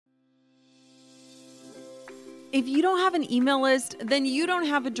If you don't have an email list, then you don't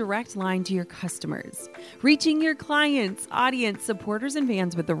have a direct line to your customers. Reaching your clients, audience, supporters, and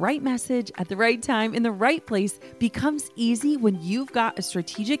fans with the right message at the right time in the right place becomes easy when you've got a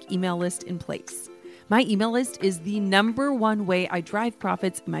strategic email list in place. My email list is the number one way I drive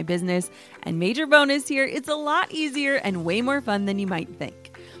profits in my business, and major bonus here, it's a lot easier and way more fun than you might think.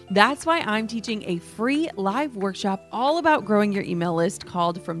 That's why I'm teaching a free live workshop all about growing your email list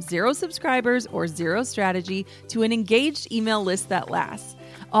called From Zero Subscribers or Zero Strategy to an Engaged Email List That Lasts.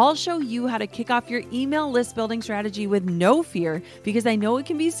 I'll show you how to kick off your email list building strategy with no fear, because I know it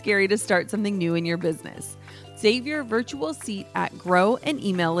can be scary to start something new in your business. Save your virtual seat at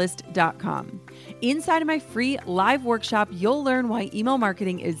growanemaillist.com. Inside of my free live workshop, you'll learn why email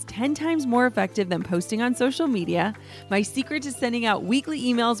marketing is 10 times more effective than posting on social media, my secret to sending out weekly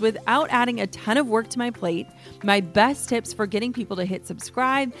emails without adding a ton of work to my plate, my best tips for getting people to hit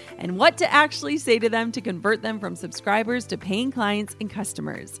subscribe, and what to actually say to them to convert them from subscribers to paying clients and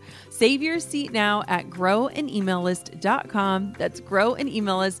customers. Save your seat now at growanemaillist.com. That's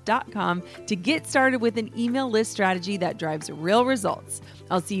growanemaillist.com to get started with an email list strategy that drives real results.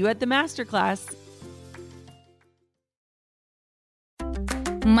 I'll see you at the masterclass.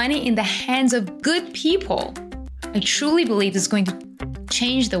 Money in the hands of good people, I truly believe, is going to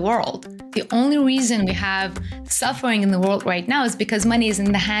change the world. The only reason we have suffering in the world right now is because money is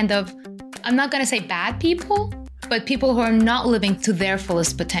in the hand of, I'm not going to say bad people, but people who are not living to their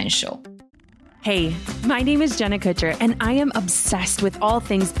fullest potential. Hey, my name is Jenna Kutcher, and I am obsessed with all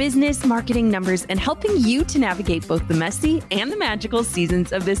things business, marketing, numbers, and helping you to navigate both the messy and the magical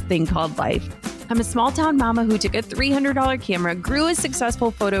seasons of this thing called life. I'm a small town mama who took a $300 camera, grew a successful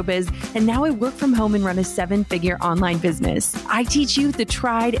photo biz, and now I work from home and run a 7-figure online business. I teach you the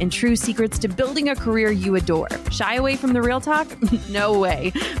tried and true secrets to building a career you adore. Shy away from the real talk? No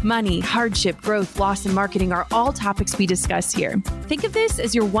way. Money, hardship, growth, loss, and marketing are all topics we discuss here. Think of this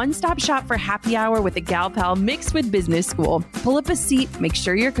as your one-stop shop for happy hour with a gal pal mixed with business school. Pull up a seat, make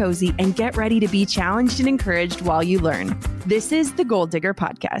sure you're cozy, and get ready to be challenged and encouraged while you learn. This is the Goal Digger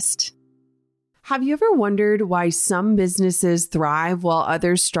Podcast. Have you ever wondered why some businesses thrive while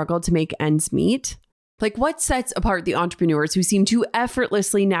others struggle to make ends meet? Like, what sets apart the entrepreneurs who seem to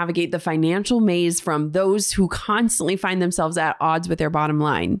effortlessly navigate the financial maze from those who constantly find themselves at odds with their bottom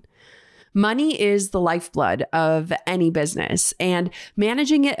line? Money is the lifeblood of any business, and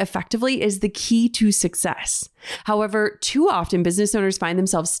managing it effectively is the key to success. However, too often business owners find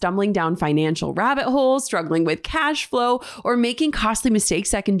themselves stumbling down financial rabbit holes, struggling with cash flow, or making costly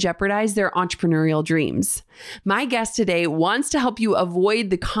mistakes that can jeopardize their entrepreneurial dreams. My guest today wants to help you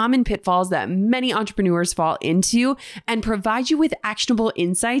avoid the common pitfalls that many entrepreneurs fall into and provide you with actionable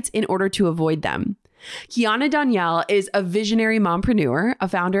insights in order to avoid them. Kiana Danielle is a visionary mompreneur, a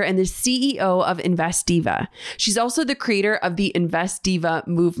founder and the CEO of Invest Diva. She's also the creator of the Invest Diva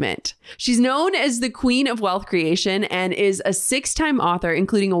movement. She's known as the Queen of Wealth Creation and is a 6-time author,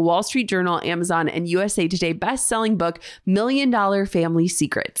 including a Wall Street Journal, Amazon, and USA Today best-selling book, $1 Million Family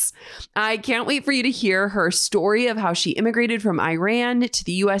Secrets. I can't wait for you to hear her story of how she immigrated from Iran to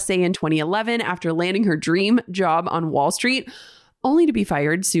the USA in 2011 after landing her dream job on Wall Street, only to be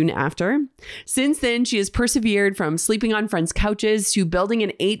fired soon after. Since then, she has persevered from sleeping on friends' couches to building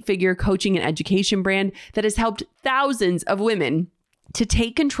an 8-figure coaching and education brand that has helped thousands of women to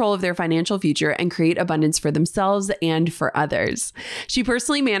take control of their financial future and create abundance for themselves and for others. She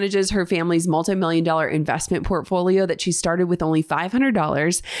personally manages her family's multi-million-dollar investment portfolio that she started with only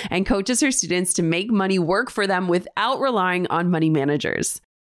 $500 and coaches her students to make money work for them without relying on money managers.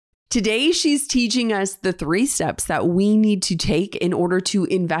 Today, she's teaching us the 3 steps that we need to take in order to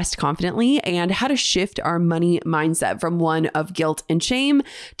invest confidently and how to shift our money mindset from one of guilt and shame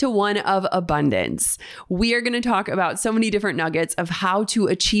to one of abundance. We are going to talk about so many different nuggets of how to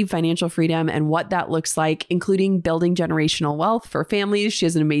achieve financial freedom and what that looks like, including building generational wealth for families. She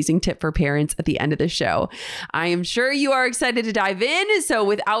has an amazing tip for parents at the end of the show. I am sure you are excited to dive in. So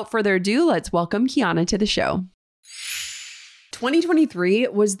without further ado, let's welcome Kiana to the show. 2023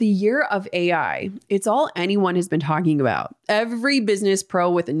 was the year of AI. It's all anyone has been talking about. Every business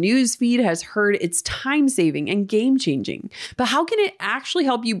pro with a news feed has heard it's time-saving and game-changing. But how can it actually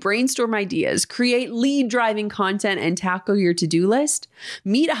help you brainstorm ideas, create lead-driving content, and tackle your to-do list?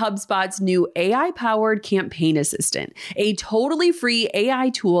 Meet HubSpot's new AI-powered campaign assistant, a totally free AI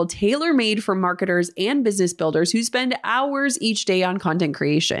tool tailor-made for marketers and business builders who spend hours each day on content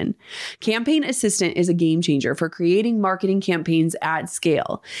creation. Campaign Assistant is a game changer for creating marketing campaigns at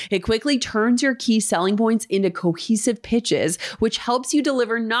scale. It quickly turns your key selling points into cohesive pitches Biz, which helps you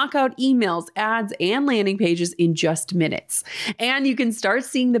deliver knockout emails, ads, and landing pages in just minutes. And you can start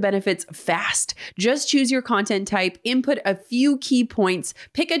seeing the benefits fast. Just choose your content type, input a few key points,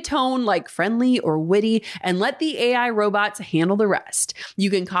 pick a tone like friendly or witty, and let the AI robots handle the rest.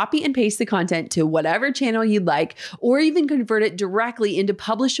 You can copy and paste the content to whatever channel you'd like, or even convert it directly into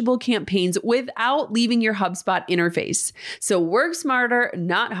publishable campaigns without leaving your HubSpot interface. So work smarter,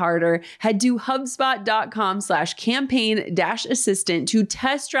 not harder. Head to HubSpot.com/campaign-assistant to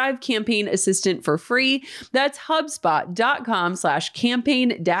test drive Campaign Assistant for free. That's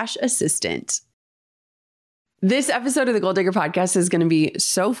HubSpot.com/campaign-assistant. This episode of the Goal Digger Podcast is going to be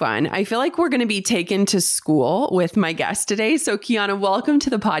so fun. I feel like we're going to be taken to school with my guest today. So Kiana, welcome to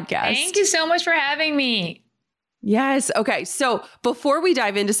the podcast. Thank you so much for having me. Yes. Okay. So before we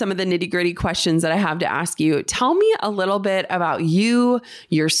dive into some of the nitty-gritty questions that I have to ask you, tell me a little bit about you,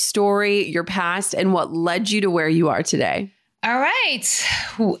 your story, your past, and what led you to where you are today. All right.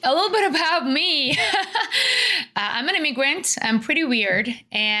 A little bit about me. I'm an immigrant. I'm pretty weird.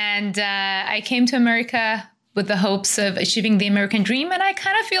 And I came to America with the hopes of achieving the American dream. And I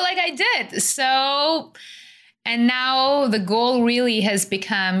kind of feel like I did. So, and now the goal really has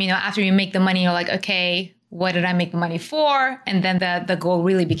become, after you make the money, you're like, okay, what did I make the money for? And then the goal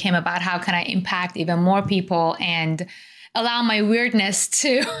really became about how can I impact even more people and allow my weirdness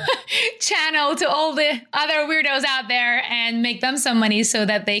to channel to all the other weirdos out there and make them some money so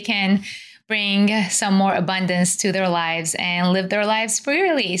that they can bring some more abundance to their lives and live their lives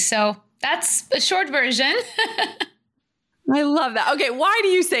freely. So that's a short version. I love that. Okay, why do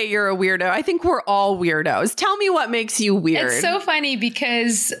you say you're a weirdo? I think we're all weirdos. Tell me what makes you weird. It's so funny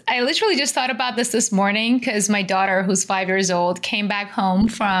because I literally just thought about this morning because my daughter, who's 5 years old, came back home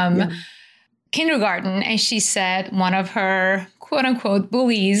from kindergarten and she said one of her quote unquote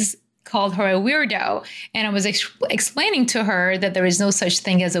bullies called her a weirdo. And I was explaining to her that there is no such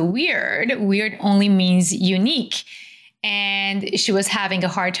thing as a weird. Weird only means unique. And she was having a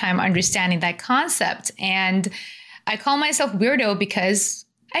hard time understanding that concept. And I call myself weirdo because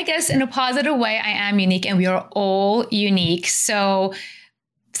I guess in a positive way, I am unique and we are all unique. So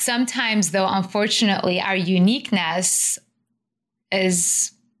sometimes though, unfortunately, our uniqueness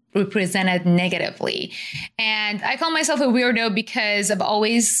is represented negatively. And I call myself a weirdo because I've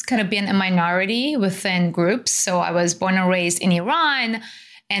always kind of been a minority within groups. So I was born and raised in Iran,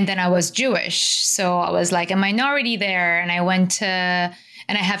 and then I was Jewish. So I was like a minority there. And I went to,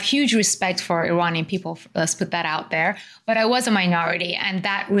 and I have huge respect for Iranian people. Let's put that out there. But I was a minority, and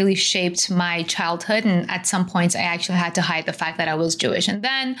that really shaped my childhood. And at some points, I actually had to hide the fact that I was Jewish. And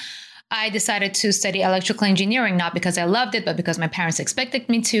then I decided to study electrical engineering, not because I loved it, but because my parents expected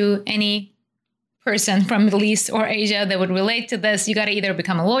me to. Any person from Middle East or Asia that would relate to this, you got to either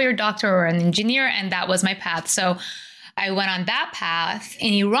become a lawyer, doctor, or an engineer. And that was my path. So I went on that path.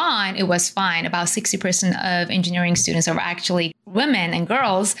 In Iran, it was fine. About 60% of engineering students are actually women and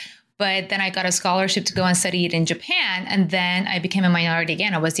girls. But then I got a scholarship to go and study it in Japan. And then I became a minority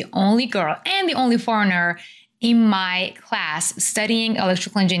again. I was the only girl and the only foreigner in my class studying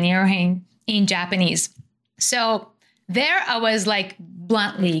electrical engineering in Japanese. So there I was like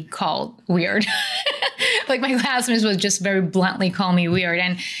bluntly called weird. Like my classmates would just very bluntly call me weird.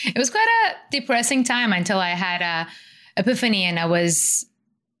 And it was quite a depressing time until I had a epiphany and I was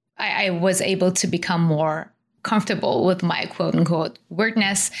able to become more comfortable with my quote unquote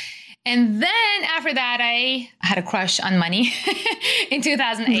weirdness. And then after that, I had a crush on money. In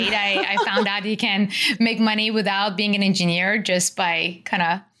 2008, I found out you can make money without being an engineer just by kind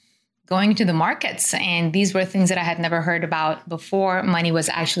of going to the markets. And these were things that I had never heard about before. Money was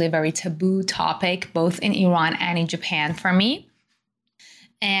actually a very taboo topic, both in Iran and in Japan for me.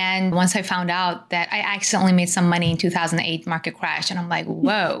 And once I found out that I accidentally made some money in 2008 market crash, and I'm like,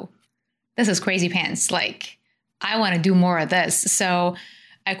 whoa, this is crazy pants. Like, I want to do more of this. So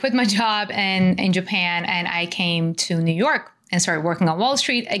I quit my job in Japan and I came to New York and started working on Wall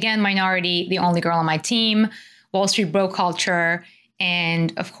Street. Again, minority, the only girl on my team, Wall Street bro culture.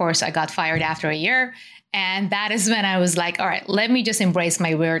 And of course, I got fired after a year. And that is when I was like, all right, let me just embrace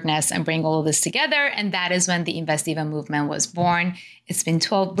my weirdness and bring all of this together. And that is when the Invest Diva movement was born. It's been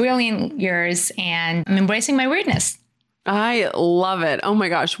 12 brilliant years and I'm embracing my weirdness. I love it. Oh my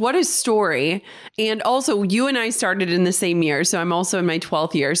gosh, what a story. And also, you and I started in the same year. So I'm also in my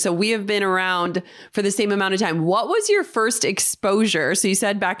 12th year. So we have been around for the same amount of time. What was your first exposure? So you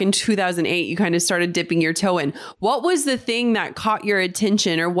said back in 2008, you kind of started dipping your toe in. What was the thing that caught your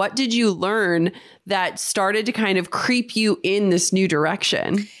attention, or what did you learn that started to kind of creep you in this new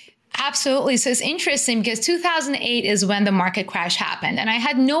direction? Absolutely. So it's interesting because 2008 is when the market crash happened. And I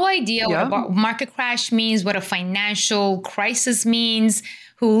had no idea what a market crash means, what a financial crisis means,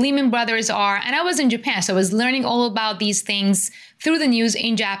 who Lehman Brothers are. And I was in Japan, so I was learning all about these things through the news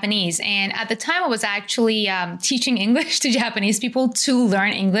in Japanese. And at the time, I was actually teaching English to Japanese people to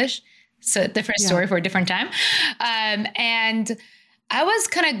learn English. So a different story for a different time. And I was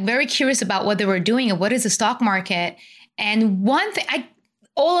kind of very curious about what they were doing and what is the stock market. And one thing,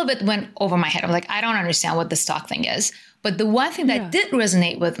 all of it went over my head. I'm like, I don't understand what the stock thing is. But the one thing that did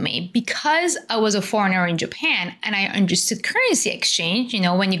resonate with me, because I was a foreigner in Japan and I understood currency exchange,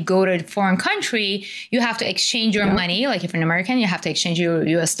 when you go to a foreign country, you have to exchange your money. Like if you're an American, you have to exchange your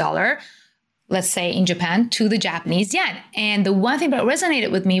US dollar, let's say in Japan, to the Japanese yen. And the one thing that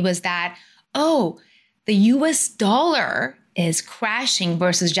resonated with me was that, the US dollar is crashing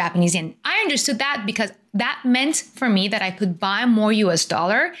versus Japanese yen. I understood that because that meant for me that I could buy more US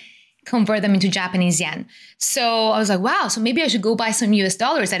dollar, convert them into Japanese yen. So I was like, wow, so maybe I should go buy some US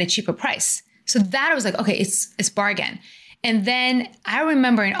dollars at a cheaper price. So that I was like, okay, it's bargain. And then I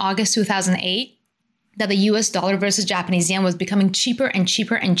remember in August 2008 that the US dollar versus Japanese yen was becoming cheaper and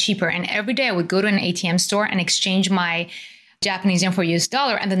cheaper and cheaper. And every day I would go to an ATM store and exchange my Japanese yen for US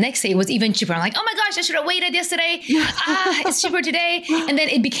dollar. And the next day it was even cheaper. I'm like, oh my gosh, I should have waited yesterday. It's cheaper today. And then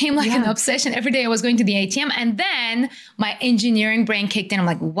it became like an obsession. Every day I was going to the ATM. And then my engineering brain kicked in. I'm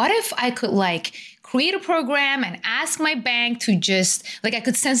like, what if I could create a program and ask my bank to just I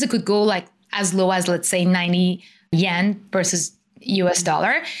could sense it could go as low as, let's say, 90 yen versus US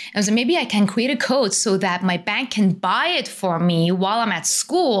dollar. And so maybe I can create a code so that my bank can buy it for me while I'm at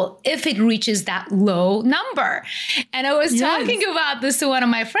school if it reaches that low number. And I was talking about this to one of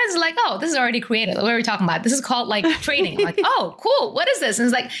my friends, like, oh, this is already created. What are we talking about? This is called trading. I'm like, oh, cool. What is this? And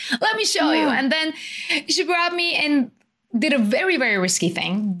it's like, let me show you. And then she brought me and did a very, very risky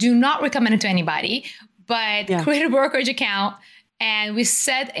thing. Do not recommend it to anybody, but create a brokerage account. And we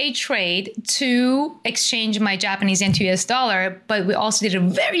set a trade to exchange my Japanese yen to US dollar. But we also did a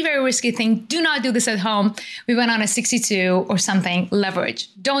very, very risky thing. Do not do this at home. We went on a 62 or something leverage.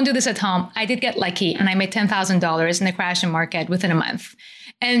 Don't do this at home. I did get lucky and I made $10,000 in the crashing market within a month.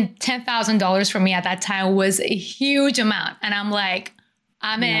 And $10,000 for me at that time was a huge amount. And I'm like,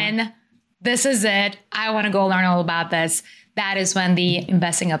 I'm in. This is it. I want to go learn all about this. That is when the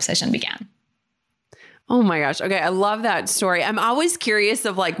investing obsession began. Oh my gosh. Okay. I love that story. I'm always curious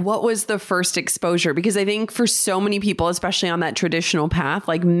of what was the first exposure? Because I think for so many people, especially on that traditional path,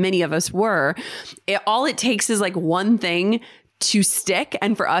 like many of us were, all it takes is one thing to stick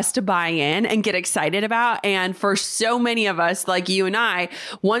and for us to buy in and get excited about. And for so many of us, like you and I,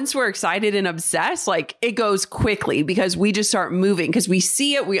 once we're excited and obsessed, it goes quickly because we just start moving because we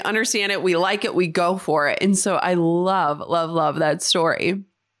see it, we understand it, we like it, we go for it. And so I love, love, love that story.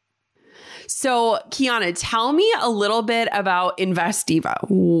 So Kiana, tell me a little bit about Investiva.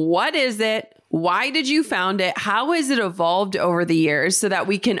 What is it? Why did you found it? How has it evolved over the years so that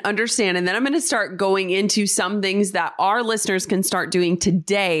we can understand? And then I'm going to start going into some things that our listeners can start doing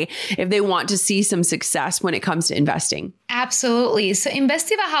today if they want to see some success when it comes to investing. Absolutely. So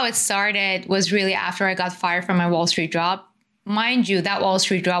Investiva, how it started was really after I got fired from my Wall Street job. Mind you, that Wall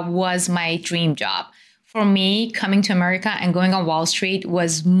Street job was my dream job. For me, coming to America and going on Wall Street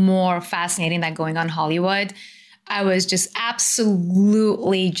was more fascinating than going on Hollywood. I was just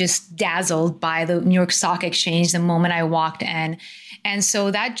absolutely just dazzled by the New York Stock Exchange the moment I walked in. And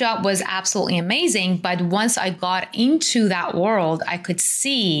so that job was absolutely amazing. But once I got into that world, I could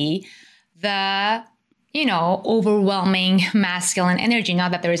see the overwhelming masculine energy.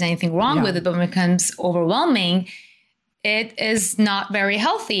 Not that there is anything wrong with it, but when it becomes overwhelming, it is not very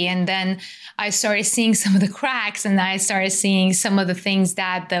healthy. And then I started seeing some of the cracks and I started seeing some of the things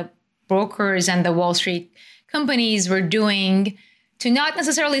that the brokers and the Wall Street companies were doing to not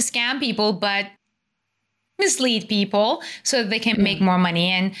necessarily scam people, but mislead people so that they can make more money.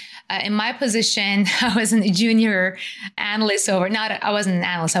 And in my position, I was a junior analyst I wasn't an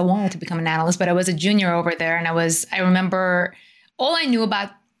analyst. I wanted to become an analyst, but I was a junior over there. And I remember all I knew about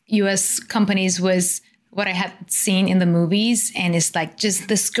US companies was what I had seen in the movies. And it's just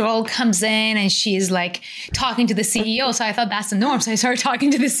this girl comes in and she's talking to the CEO. So I thought that's the norm. So I started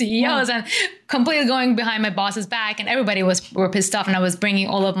talking to the CEOs and completely going behind my boss's back. And everybody were pissed off. And I was bringing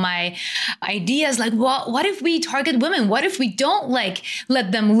all of my ideas what if we target women? What if we don't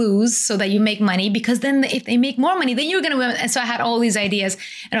let them lose so that you make money? Because then if they make more money, then you're going to win. And so I had all these ideas.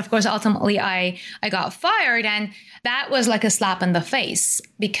 And of course, ultimately I got fired. And that was like a slap in the face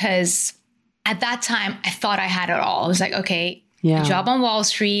because at that time, I thought I had it all. I was like, okay, a job on Wall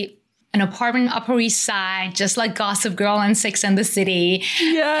Street, an apartment on Upper East Side, just like Gossip Girl and Sex and the City.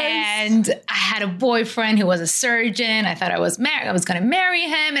 Yes. And I had a boyfriend who was a surgeon. I thought I was going to marry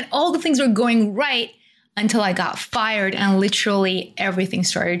him, and all the things were going right until I got fired, and literally everything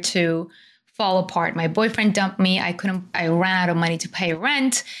started to fall apart. My boyfriend dumped me. I ran out of money to pay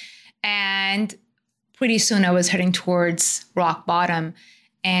rent, and pretty soon I was heading towards rock bottom.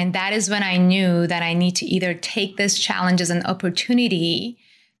 And that is when I knew that I need to either take this challenge as an opportunity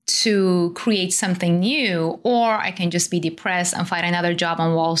to create something new, or I can just be depressed and find another job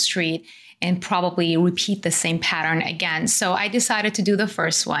on Wall Street and probably repeat the same pattern again. So I decided to do the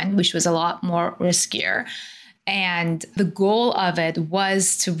first one, which was a lot more riskier. And the goal of it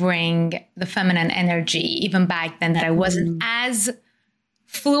was to bring the feminine energy, even back then that I wasn't as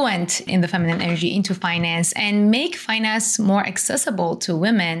fluent in the feminine energy, into finance, and make finance more accessible to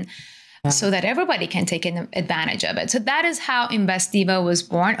women so that everybody can take advantage of it. So that is how Invest Diva was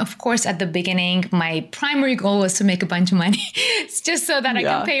born. Of course, at the beginning, my primary goal was to make a bunch of money. It's just so that I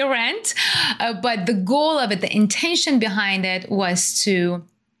can pay rent. But the goal of it, the intention behind it, was to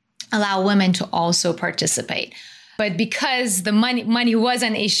allow women to also participate. But because the money was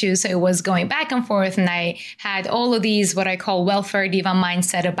an issue, so it was going back and forth, and I had all of these, what I call welfare diva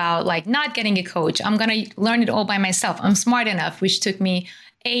mindset about like not getting a coach. I'm going to learn it all by myself. I'm smart enough, which took me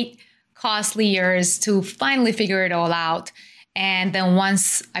 8 costly years to finally figure it all out. And then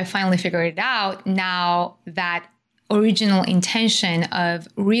once I finally figured it out, now that original intention of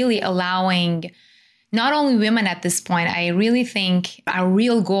really allowing not only women at this point, I really think our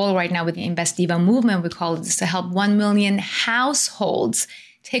real goal right now with the Invest Diva movement, we call it, is to help 1 million households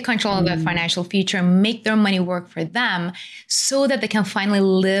take control of their financial future, make their money work for them so that they can finally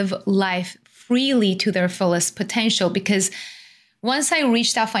live life freely to their fullest potential. Because once I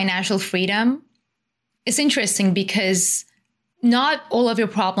reached that financial freedom, it's interesting because not all of your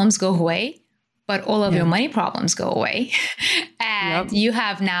problems go away, but all of your money problems go away. And you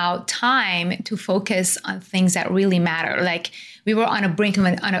have now time to focus on things that really matter. Like we were on a brink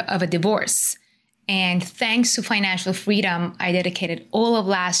of a divorce. And thanks to financial freedom, I dedicated all of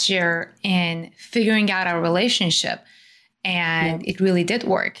last year in figuring out our relationship. And it really did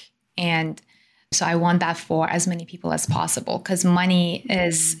work. And so I want that for as many people as possible, because money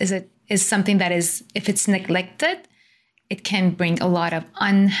is something that is, if it's neglected, it can bring a lot of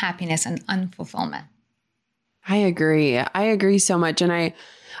unhappiness and unfulfillment. I agree so much. And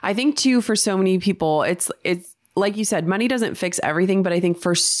I think too, for so many people, it's like you said, money doesn't fix everything. But I think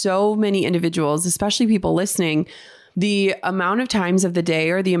for so many individuals, especially people listening, the amount of times of the day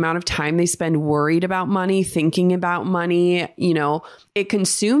or the amount of time they spend worried about money, thinking about money, it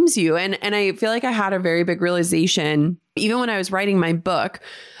consumes you. And I feel like I had a very big realization, even when I was writing my book,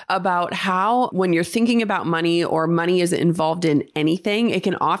 about how when you're thinking about money or money is involved in anything, it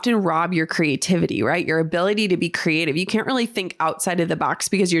can often rob your creativity, right? Your ability to be creative. You can't really think outside of the box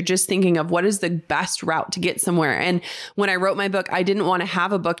because you're just thinking of what is the best route to get somewhere. And when I wrote my book, I didn't want to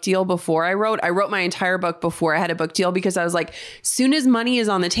have a book deal before I wrote my entire book before I had a book deal, because I was like, soon as money is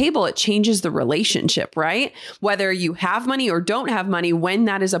on the table, it changes the relationship, right? Whether you have money or don't have money, when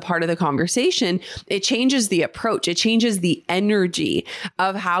that is a part of the conversation, it changes the approach. It changes the energy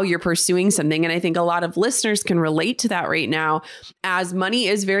of how you're pursuing something. And I think a lot of listeners can relate to that right now, as money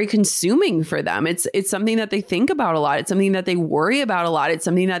is very consuming for them. It's something that they think about a lot. It's something that they worry about a lot. It's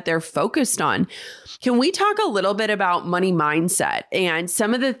something that they're focused on. Can we talk a little bit about money mindset and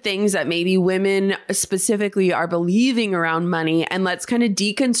some of the things that maybe women specifically are believing around money? And let's kind of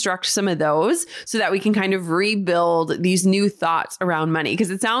deconstruct some of those so that we can kind of rebuild these new thoughts around money.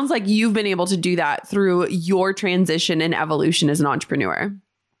 Because it sounds like you've been able to do that through your transition and evolution as an entrepreneur.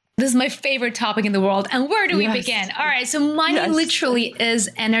 This is my favorite topic in the world. And where do we begin? All right. So money literally is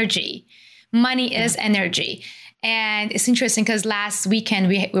energy. Money is energy. And it's interesting because last weekend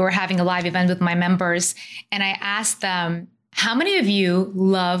we were having a live event with my members, and I asked them, how many of you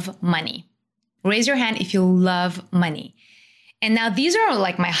love money? Raise your hand if you love money. And now these are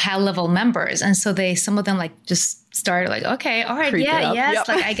like my high level members. And so some of them like just started like, okay, all right. Yes.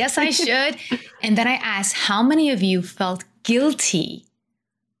 Like, I guess I should. And then I asked, how many of you felt guilty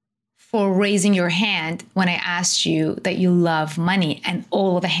for raising your hand when I asked you that you love money? And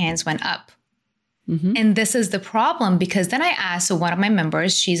all of the hands went up. Mm-hmm. And this is the problem, because then I asked, so one of my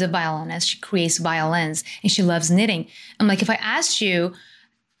members, she's a violinist, she creates violins and she loves knitting. I'm like, if I asked you,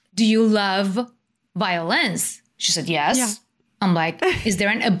 do you love violins? She said, yes. Yeah. I'm like, is there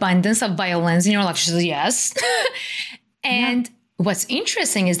an abundance of violins in your life? She said, yes. And what's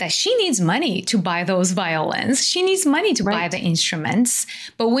interesting is that she needs money to buy those violins. She needs money to buy the instruments.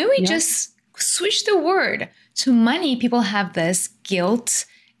 But when we just switch the word to money, people have this guilt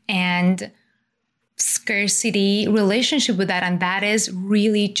and scarcity relationship with that. And that is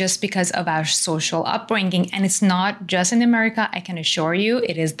really just because of our social upbringing. And it's not just in America. I can assure you,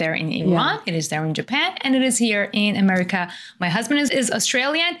 it is there in Iran, it is there in Japan, and it is here in America. My husband is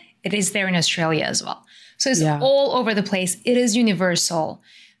Australian. It is there in Australia as well. So it's all over the place. It is universal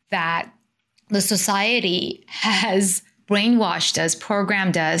that the society has brainwashed us,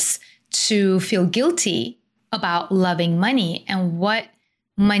 programmed us to feel guilty about loving money. And what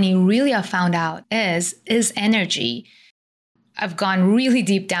money really, I've found out is energy. I've gone really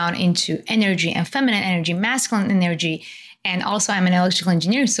deep down into energy and feminine energy, masculine energy. And also I'm an electrical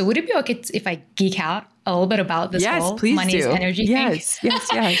engineer. So would it be okay if I geek out a little bit about this whole money is energy thing?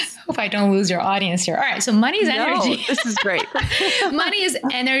 Yes. Hope I don't lose your audience here. All right. So money is energy. This is great. Money is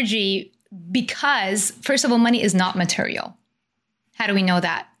energy because, first of all, money is not material. How do we know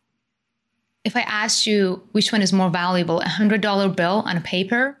that? If I asked you which one is more valuable, $100 bill on a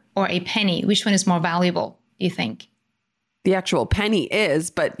paper or a penny, which one is more valuable, you think? The actual penny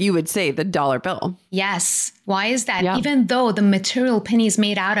is, but you would say the dollar bill. Yes. Why is that? Even though the material penny is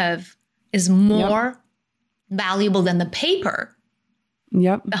made out of is more valuable than the paper,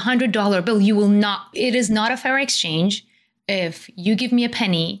 the $100 bill, it is not a fair exchange. If you give me a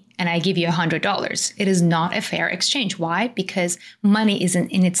penny and I give you $100, it is not a fair exchange. Why? Because money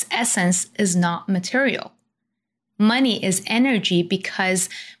in its essence is not material. Money is energy because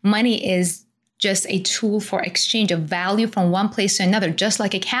money is just a tool for exchange of value from one place to another, just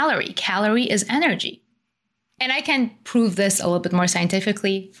like a calorie. Calorie is energy. And I can prove this a little bit more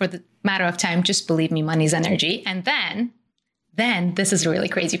scientifically for the matter of time. Just believe me, money is energy. And then this is really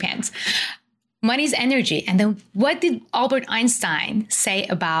crazy pants. Money's energy. And then what did Albert Einstein say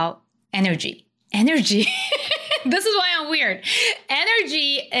about energy? Energy. This is why I'm weird.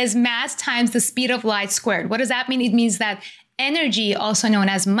 Energy is mass times the speed of light squared. What does that mean? It means that energy, also known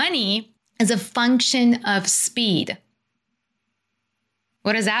as money, is a function of speed.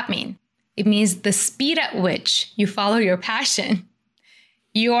 What does that mean? It means the speed at which you follow your passion.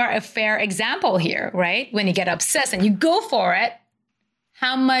 You are a fair example here, right? When you get obsessed and you go for it,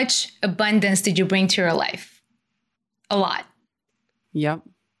 how much abundance did you bring to your life? A lot. Yep.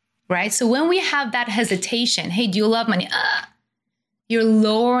 Right? So when we have that hesitation, hey, do you love money? You're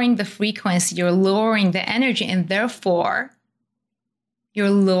lowering the frequency, you're lowering the energy, and therefore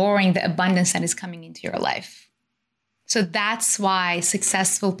you're lowering the abundance that is coming into your life. So that's why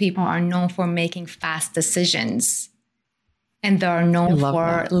successful people are known for making fast decisions. And they're known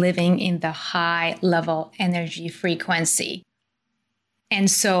for living in the high level energy frequency. And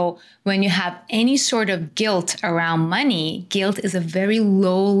so when you have any sort of guilt around money, guilt is a very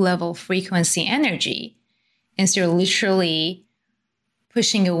low level frequency energy. And so you're literally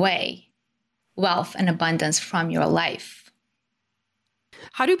pushing away wealth and abundance from your life.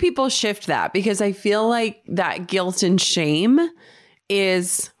 How do people shift that? Because I feel like that guilt and shame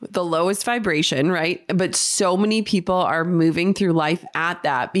is the lowest vibration, right? But so many people are moving through life at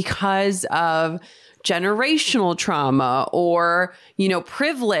that because of generational trauma or,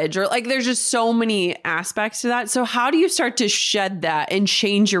 privilege, or like there's just so many aspects to that. So how do you start to shed that and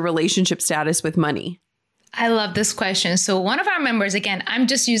change your relationship status with money? I love this question. So one of our members, again, I'm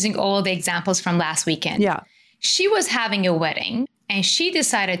just using all of the examples from last weekend. Yeah. She was having a wedding and she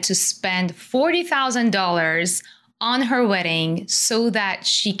decided to spend $40,000 on her wedding so that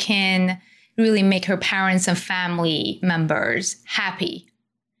she can really make her parents and family members happy.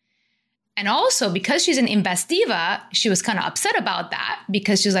 And also because she's an investiva, she was kind of upset about that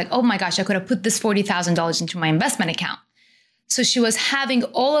because she was like, oh my gosh, I could have put this $40,000 into my investment account. So she was having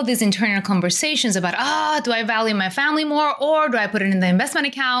all of these internal conversations about, do I value my family more or do I put it in the investment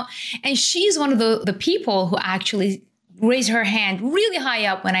account? And she's one of the people who actually raised her hand really high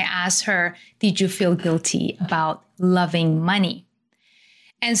up when I asked her, did you feel guilty about loving money?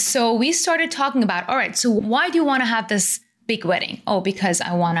 And so we started talking about, all right, so why do you want to have this big wedding? Oh, because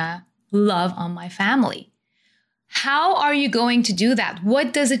I want to love on my family. How are you going to do that?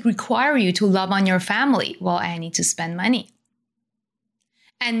 What does it require you to love on your family? Well, I need to spend money.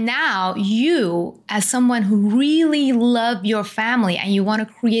 And now you, as someone who really love your family and you want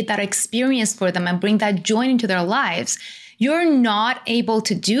to create that experience for them and bring that joy into their lives, you're not able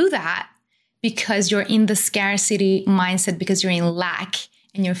to do that because you're in the scarcity mindset, because you're in lack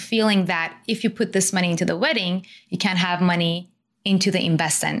and you're feeling that if you put this money into the wedding, you can't have money into the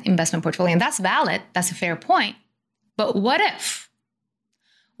investment portfolio. And that's valid. That's a fair point. But what if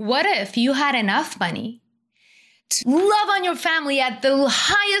you had enough money love on your family at the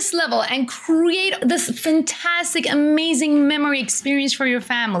highest level and create this fantastic, amazing memory experience for your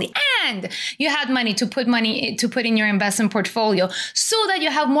family. And you had money to put in your investment portfolio so that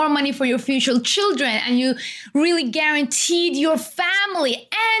you have more money for your future children, and you really guaranteed your family,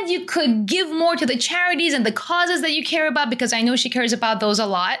 and you could give more to the charities and the causes that you care about, because I know she cares about those a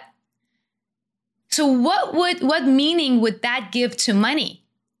lot. So what meaning would that give to money?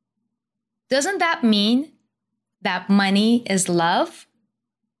 Doesn't that mean that money is love?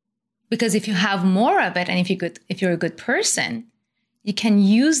 Because if you have more of it, and if you're a good person, you can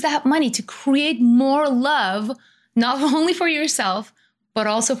use that money to create more love, not only for yourself, but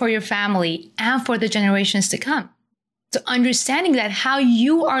also for your family and for the generations to come. So understanding that how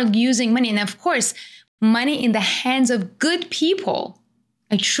you are using money, and of course, money in the hands of good people,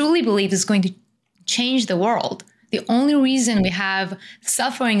 I truly believe is going to change the world. The only reason we have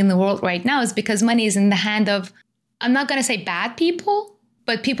suffering in the world right now is because money is in the hand of, I'm not going to say bad people,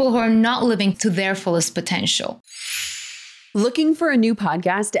 but people who are not living to their fullest potential. Looking for a new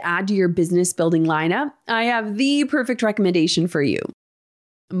podcast to add to your business building lineup? I have the perfect recommendation for you.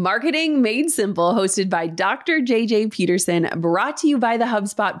 Marketing Made Simple, hosted by Dr. JJ Peterson, brought to you by the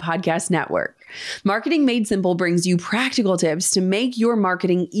HubSpot Podcast Network. Marketing Made Simple brings you practical tips to make your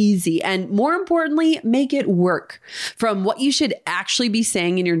marketing easy and, more importantly, make it work. From what you should actually be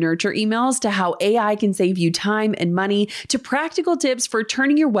saying in your nurture emails to how AI can save you time and money to practical tips for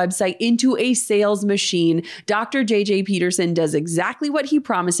turning your website into a sales machine, Dr. JJ Peterson does exactly what he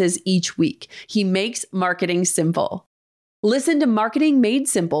promises each week. He makes marketing simple. Listen to Marketing Made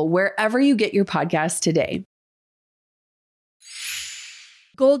Simple wherever you get your podcasts today.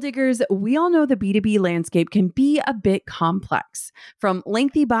 Goal diggers, we all know the B2B landscape can be a bit complex. From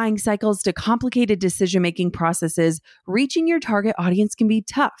lengthy buying cycles to complicated decision-making processes, reaching your target audience can be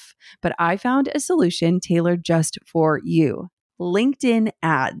tough. But I found a solution tailored just for you: LinkedIn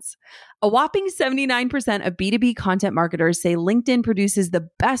ads. A whopping 79% of B2B content marketers say LinkedIn produces the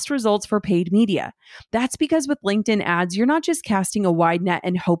best results for paid media. That's because with LinkedIn ads, you're not just casting a wide net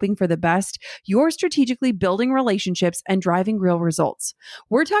and hoping for the best, you're strategically building relationships and driving real results.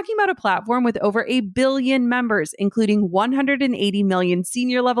 We're talking about a platform with over 1 billion members, including 180 million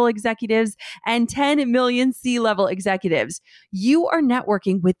senior level executives and 10 million C-level executives. You are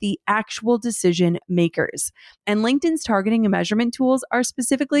networking with the actual decision makers. And LinkedIn's targeting and measurement tools are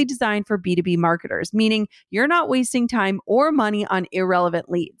specifically designed for B2B marketers, meaning you're not wasting time or money on irrelevant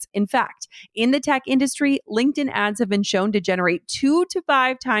leads. In fact, in the tech industry, LinkedIn ads have been shown to generate 2 to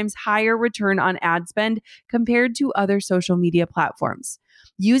 5 times higher return on ad spend compared to other social media platforms.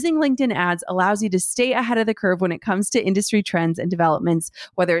 Using LinkedIn ads allows you to stay ahead of the curve when it comes to industry trends and developments,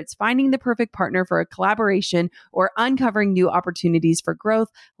 whether it's finding the perfect partner for a collaboration or uncovering new opportunities for growth.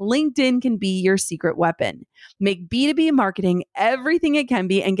 LinkedIn can be your secret weapon. Make B2B marketing everything it can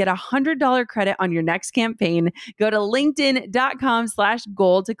be and get $100 credit on your next campaign. Go to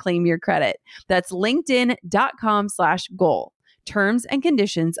linkedin.com/goal to claim your credit. That's linkedin.com/goal. Terms and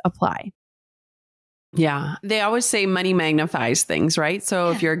conditions apply. Yeah. They always say money magnifies things, right?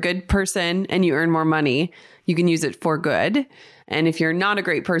 So if you're a good person and you earn more money, you can use it for good. And if you're not a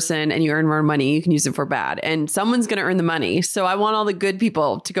great person and you earn more money, you can use it for bad. And someone's going to earn the money. So I want all the good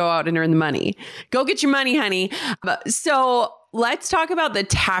people to go out and earn the money. Go get your money, honey. So let's talk about the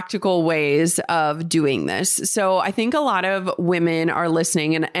tactical ways of doing this. So I think a lot of women are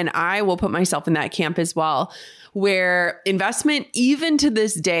listening, and I will put myself in that camp as well, where investment, even to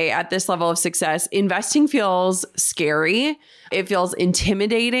this day at this level of success, investing feels scary. It feels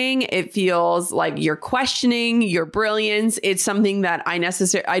intimidating. It feels like you're questioning your brilliance. It's something that I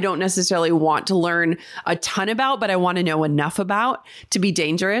don't necessarily want to learn a ton about, but I want to know enough about to be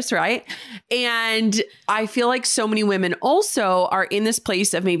dangerous, right? And I feel like so many women also are in this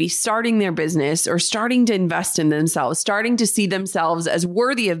place of maybe starting their business or starting to invest in themselves, starting to see themselves as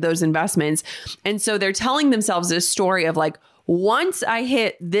worthy of those investments. And so they're telling themselves this story of like, once I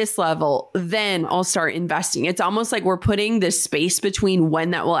hit this level, then I'll start investing. It's almost like we're putting this space between when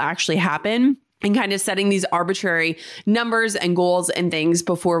that will actually happen and kind of setting these arbitrary numbers and goals and things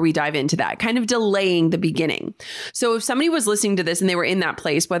before we dive into that, kind of delaying the beginning. So if somebody was listening to this and they were in that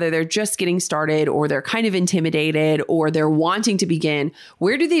place, whether they're just getting started or they're kind of intimidated or they're wanting to begin,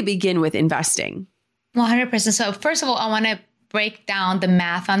 where do they begin with investing? 100%. So first of all, I want to break down the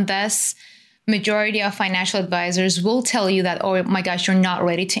math on this. Majority of financial advisors will tell you that, oh my gosh, you're not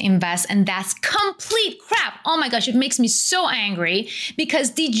ready to invest. And that's complete crap. Oh my gosh, it makes me so angry,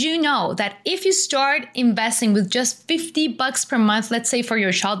 because did you know that if you start investing with just $50 per month, let's say for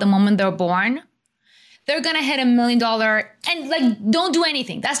your child, the moment they're born, they're going to hit $1 million and like, don't do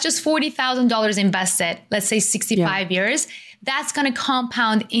anything. That's just $40,000 invested. Let's say 65 years. That's going to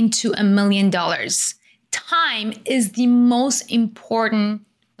compound into $1 million. Time is the most important.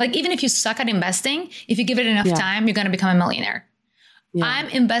 Like, even if you suck at investing, if you give it enough time, you're going to become a millionaire. Yeah. I'm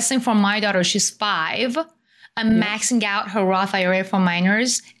investing for my daughter. She's 5. I'm maxing out her Roth IRA for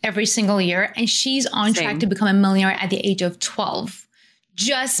minors every single year. And she's on track to become a millionaire at the age of 12,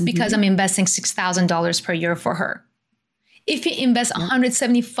 just because I'm investing $6,000 per year for her. If you invest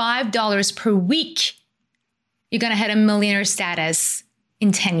 $175 per week, you're going to hit a millionaire status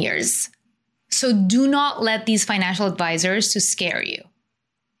in 10 years. So do not let these financial advisors to scare you.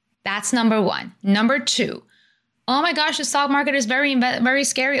 That's number 1. Number 2, oh my gosh, the stock market is very, very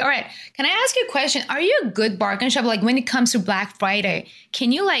scary. All right. Can I ask you a question? Are you a good bargain shopper? Like, when it comes to Black Friday,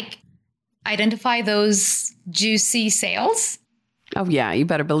 can you like identify those juicy sales? Oh yeah, you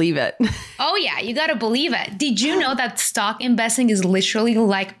better believe it. Oh yeah, you got to believe it. Did you know that stock investing is literally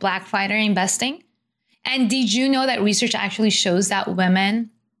like Black Friday investing? And did you know that research actually shows that women,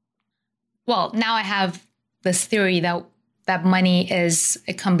 well, now I have this theory that money is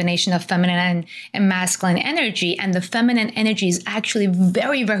a combination of feminine and masculine energy. And the feminine energy is actually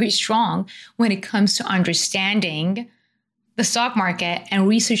very, very strong when it comes to understanding the stock market. And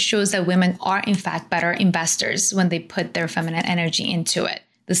research shows that women are, in fact, better investors when they put their feminine energy into it.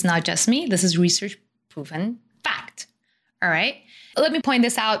 This is not just me. This is research proven fact. All right. Let me point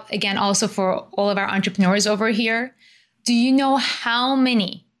this out again also for all of our entrepreneurs over here. Do you know how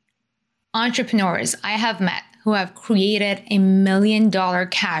many entrepreneurs I have met who have created $1 million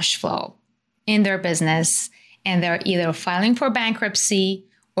cash flow in their business, and they're either filing for bankruptcy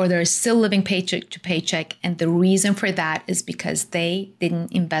or they're still living paycheck to paycheck? And the reason for that is because they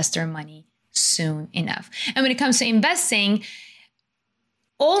didn't invest their money soon enough. And when it comes to investing,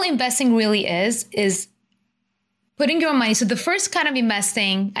 all investing really is putting your money. So the first kind of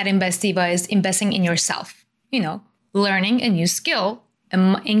investing at Investiva is investing in yourself, learning a new skill,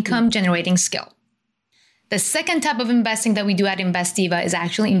 an income generating skill. The second type of investing that we do at Investiva is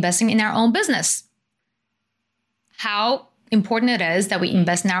actually investing in our own business. How important it is that we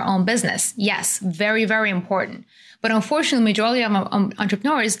invest in our own business. Yes, very, very important. But unfortunately, the majority of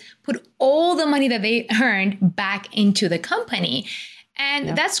entrepreneurs put all the money that they earned back into the company.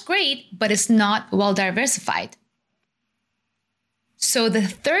 And that's great, but it's not well diversified. So the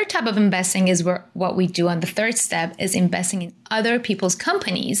third type of investing is what we do on the third step is investing in other people's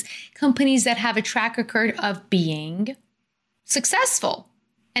companies that have a track record of being successful.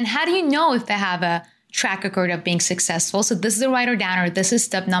 And how do you know if they have a track record of being successful? So this is a writer downer. This is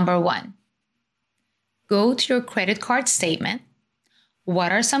step number 1. Go to your credit card statement.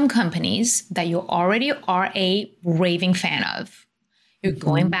 What are some companies that you already are a raving fan of? You're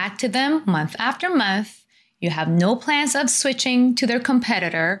going back to them month after month. You have no plans of switching to their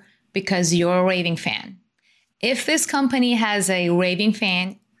competitor because you're a raving fan. If this company has a raving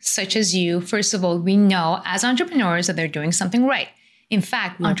fan such as you, first of all, we know as entrepreneurs that they're doing something right. In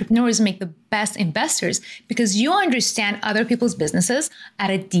fact, entrepreneurs make the best investors because you understand other people's businesses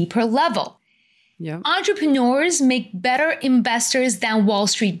at a deeper level. Entrepreneurs make better investors than Wall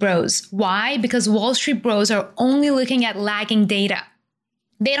Street bros. Why? Because Wall Street bros are only looking at lagging data.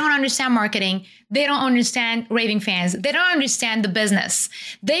 They don't understand marketing. They don't understand raving fans. They don't understand the business.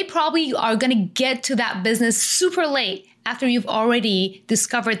 They probably are going to get to that business super late after you've already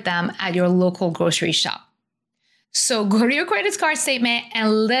discovered them at your local grocery shop. So go to your credit card statement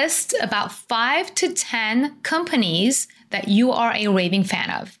and list about 5 to 10 companies that you are a raving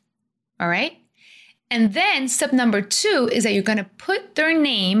fan of. All right. And then step number 2 is that you're going to put their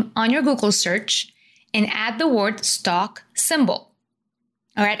name on your Google search and add the word stock symbol.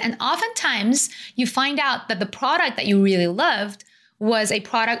 All right. And oftentimes you find out that the product that you really loved was a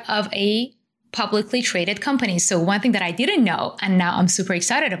product of a publicly traded company. So one thing that I didn't know, and now I'm super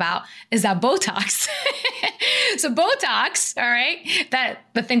excited about, is that Botox. So Botox, all right, that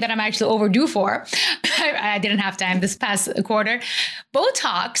the thing that I'm actually overdue for, I didn't have time this past quarter.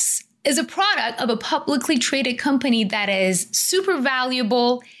 Botox is a product of a publicly traded company that is super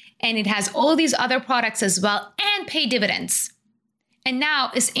valuable, and it has all these other products as well and pay dividends. And now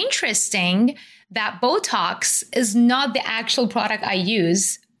it's interesting that Botox is not the actual product I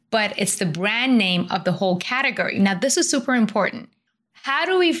use, but it's the brand name of the whole category. Now, this is super important. How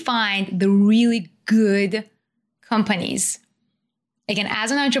do we find the really good companies? Again,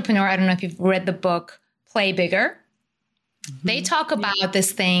 as an entrepreneur, I don't know if you've read the book, Play Bigger. They talk about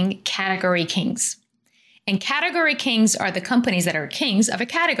this thing, category kings. And category kings are the companies that are kings of a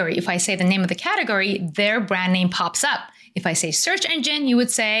category. If I say the name of the category, their brand name pops up. If I say search engine, you would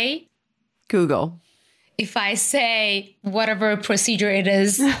say? Google. if I say whatever procedure it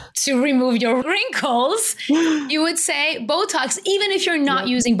is to remove your wrinkles, you would say Botox, even if you're not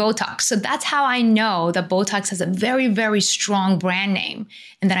using Botox. So that's how I know that Botox has a very, very strong brand name.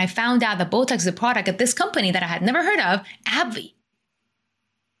 And then I found out that Botox is a product at this company that I had never heard of, AbbVie.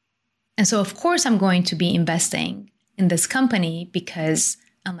 And so, of course, I'm going to be investing in this company because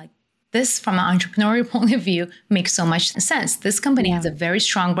I'm like, this, from an entrepreneurial point of view, makes so much sense. This company has a very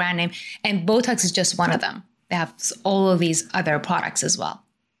strong brand name, and Botox is just one of them. They have all of these other products as well.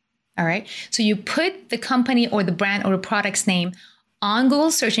 All right. So you put the company or the brand or the product's name on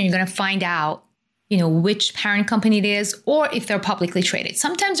Google search, and you're going to find out, which parent company it is, or if they're publicly traded.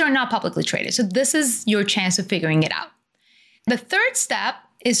 Sometimes they're not publicly traded. So this is your chance of figuring it out. The third step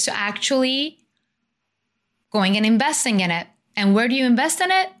is to actually going and investing in it. And where do you invest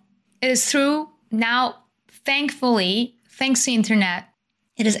in it? It is through now, thankfully, thanks to the internet,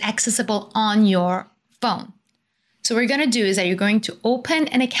 it is accessible on your phone. So what you're going to do is that you're going to open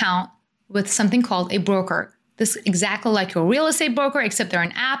an account with something called a broker. This is exactly like your real estate broker, except they're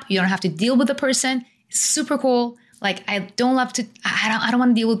an app. You don't have to deal with the person. It's super cool. Like, I don't want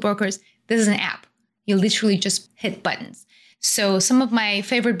to deal with brokers. This is an app. You literally just hit buttons. So some of my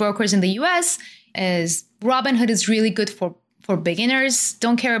favorite brokers in the US is Robinhood is really good for beginners.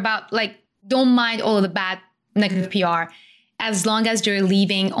 Don't mind all of the bad negative PR. As long as they're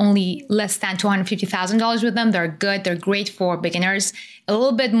leaving only less than $250,000 with them, they're good. They're great for beginners. A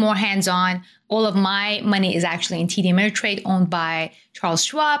little bit more hands-on. All of my money is actually in TD Ameritrade, owned by Charles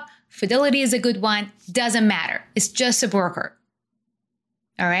Schwab. Fidelity is a good one. Doesn't matter. It's just a broker.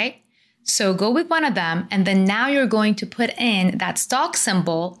 All right? So go with one of them, and then now you're going to put in that stock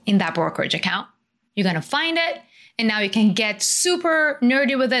symbol in that brokerage account. You're going to find it. And now you can get super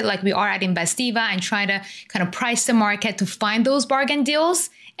nerdy with it like we are at Investiva and try to kind of price the market to find those bargain deals.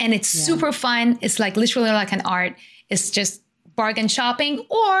 And it's super fun. It's like literally like an art. It's just bargain shopping.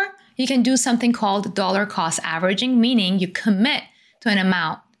 Or you can do something called dollar cost averaging, meaning you commit to an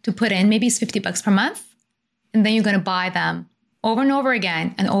amount to put in. Maybe it's $50 per month. And then you're going to buy them over and over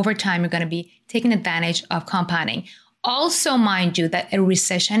again. And over time, you're going to be taking advantage of compounding. Also, mind you, that a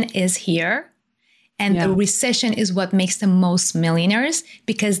recession is here. And the recession is what makes the most millionaires,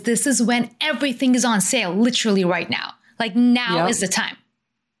 because this is when everything is on sale, literally right now. Like now is the time.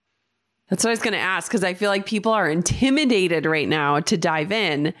 That's what I was going to ask, because I feel like people are intimidated right now to dive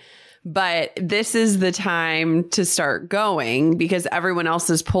in. But this is the time to start going because everyone else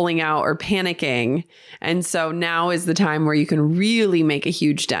is pulling out or panicking. And so now is the time where you can really make a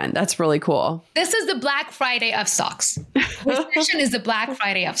huge dent. That's really cool. This is the Black Friday of stocks. Recession is the Black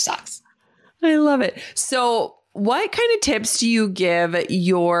Friday of stocks. I love it. So what kind of tips do you give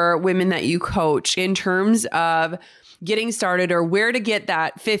your women that you coach in terms of getting started, or where to get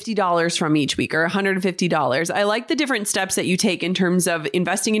that $50 from each week or $150? I like the different steps that you take in terms of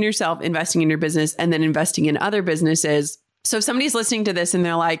investing in yourself, investing in your business, and then investing in other businesses. So if somebody's listening to this and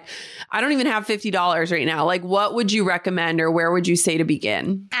they're like, I don't even have $50 right now, like what would you recommend, or where would you say to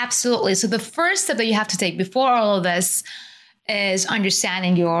begin? Absolutely. So the first step that you have to take before all of this is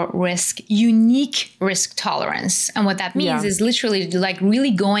understanding your unique risk tolerance. And what that means is literally like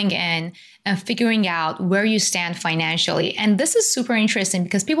really going in and figuring out where you stand financially. And this is super interesting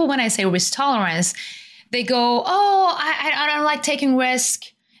because people, when I say risk tolerance, they go, oh, I don't like taking risk.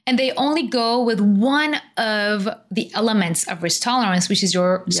 And they only go with one of the elements of risk tolerance, which is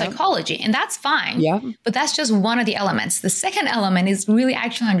your psychology. And that's fine. But that's just one of the elements. The second element is really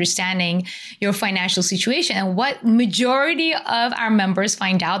actually understanding your financial situation. And what majority of our members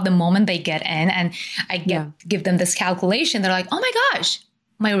find out the moment they get in, and I give them this calculation, they're like, oh my gosh,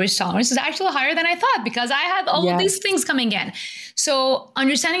 my risk tolerance is actually higher than I thought because I had all of these things coming in. So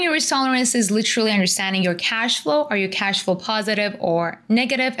understanding your risk tolerance is literally understanding your cash flow. Are you cash flow positive or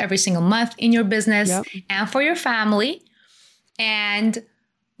negative every single month in your business and for your family? And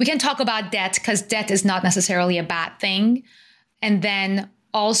we can talk about debt because debt is not necessarily a bad thing. And then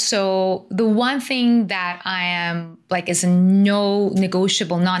also the one thing that I am like is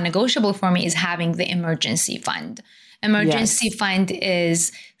non-negotiable for me is having the emergency fund. Emergency fund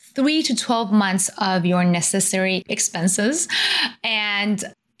is 3 to 12 months of your necessary expenses. And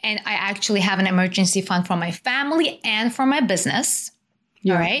I actually have an emergency fund for my family and for my business.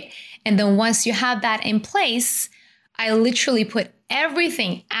 All right. And then once you have that in place, I literally put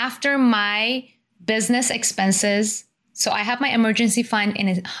everything after my business expenses. So I have my emergency fund in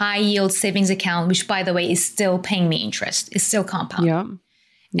a high yield savings account, which by the way is still paying me interest. It's still compounding.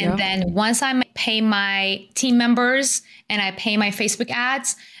 And then once I pay my team members and I pay my Facebook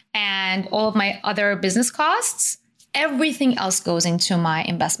ads and all of my other business costs, everything else goes into my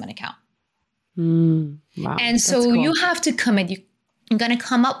investment account. Wow. And so you have to commit. You're going to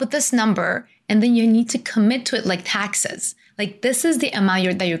come up with this number, and then you need to commit to it like taxes. Like this is the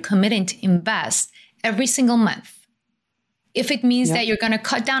amount that you're committing to invest every single month. If it means that you're going to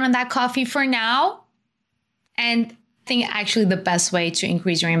cut down on that coffee for now, and I think actually the best way to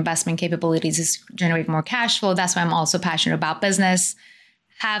increase your investment capabilities is generate more cash flow. That's why I'm also passionate about business.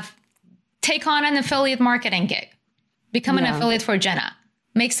 Take on an affiliate marketing gig. Become an affiliate for Jenna.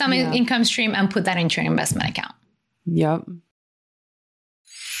 Make some income stream and put that into your investment account. Yep.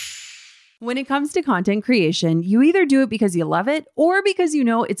 When it comes to content creation, you either do it because you love it or because you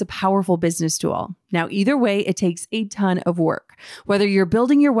know it's a powerful business tool. Now, either way, it takes a ton of work. Whether you're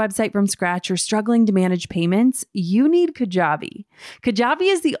building your website from scratch or struggling to manage payments, you need Kajabi. Kajabi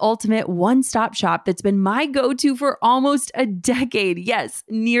is the ultimate one-stop shop that's been my go-to for almost a decade. Yes,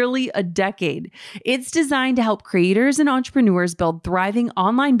 nearly a decade. It's designed to help creators and entrepreneurs build thriving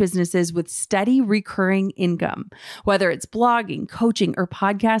online businesses with steady recurring income. Whether it's blogging, coaching, or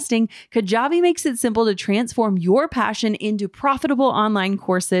podcasting, Kajabi makes it simple to transform your passion into profitable online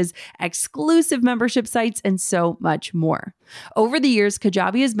courses, exclusive membership sites, and so much more. Over the years,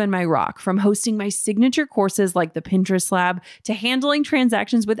 Kajabi has been my rock, from hosting my signature courses like the Pinterest Lab to handling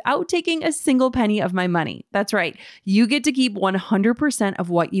transactions without taking a single penny of my money. That's right. You get to keep 100% of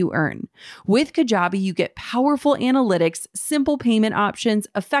what you earn. With Kajabi, you get powerful analytics, simple payment options,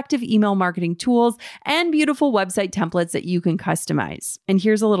 effective email marketing tools, and beautiful website templates that you can customize. And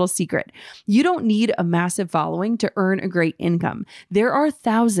here's a little secret. You don't need a massive following to earn a great income. There are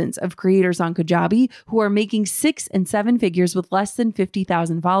thousands of creators on Kajabi who are making 6 and 7 figures with less than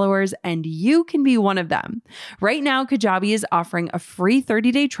 50,000 followers, and you can be one of them. Right now, Kajabi is offering a free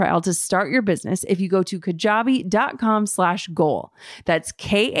 30-day trial to start your business if you go to kajabi.com/goal. That's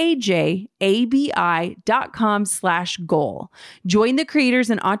KAJABI.com/goal. Join the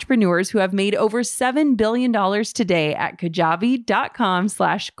creators and entrepreneurs who have made over $7 billion today at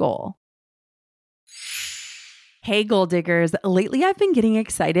kajabi.com/goal. Hey, goal diggers. Lately, I've been getting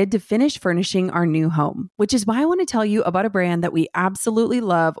excited to finish furnishing our new home, which is why I want to tell you about a brand that we absolutely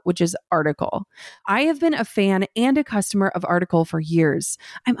love, which is Article. I have been a fan and a customer of Article for years.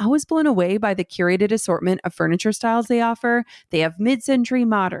 I'm always blown away by the curated assortment of furniture styles they offer. They have mid-century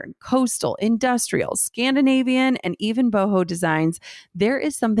modern, coastal, industrial, Scandinavian, and even boho designs. There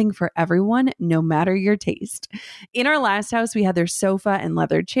is something for everyone, no matter your taste. In our last house, we had their sofa and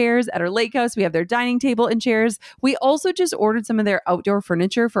leather chairs. At our lake house, we have their dining table and chairs. We also just ordered some of their outdoor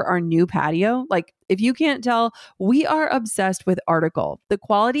furniture for our new patio. Like, if you can't tell, we are obsessed with Article. The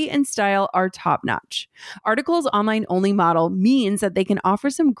quality and style are top notch. Article's online only model means that they can offer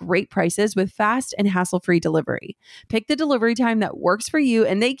some great prices with fast and hassle-free delivery. Pick the delivery time that works for you,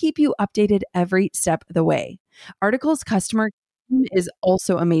 and they keep you updated every step of the way. Article's customer is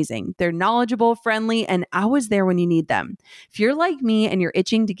also amazing. They're knowledgeable, friendly, and always there when you need them. If you're like me and you're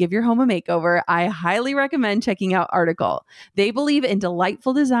itching to give your home a makeover, I highly recommend checking out Article. They believe in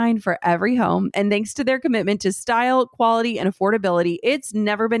delightful design for every home, and thanks to their commitment to style, quality, and affordability, it's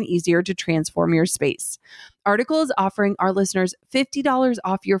never been easier to transform your space. Article is offering our listeners $50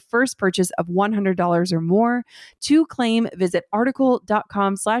 off your first purchase of $100 or more. To claim, visit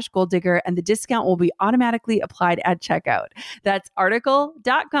article.com/goaldigger, and the discount will be automatically applied at checkout. That's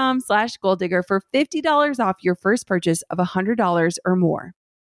article.com/goaldigger for $50 off your first purchase of $100 or more.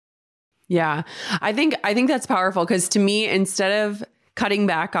 Yeah, I think that's powerful, because to me, instead of cutting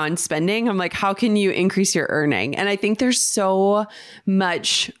back on spending, I'm like, how can you increase your earning? And I think there's so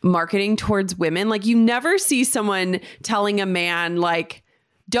much marketing towards women. Like, you never see someone telling a man, like,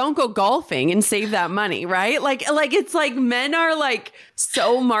 don't go golfing and save that money, right? Like it's like men are like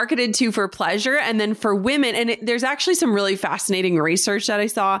so marketed to for pleasure. And then for women, and there's actually some really fascinating research that I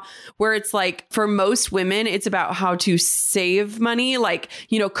saw where it's like, for most women, it's about how to save money, like,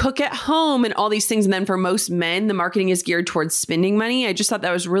 you know, cook at home and all these things. And then for most men, the marketing is geared towards spending money. I just thought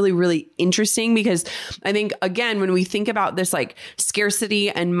that was really, really interesting, because I think, again, when we think about this like scarcity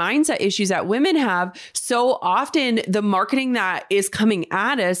and mindset issues that women have, so often the marketing that is coming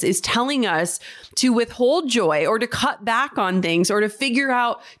at us is telling us to withhold joy or to cut back on things or to figure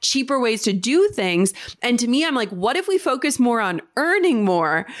out cheaper ways to do things. And to me, I'm like, what if we focus more on earning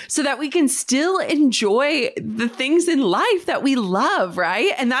more so that we can still enjoy the things in life that we love,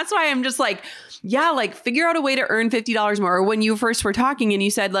 right? And that's why I'm just like, yeah, like figure out a way to earn $50 more. Or when you first were talking and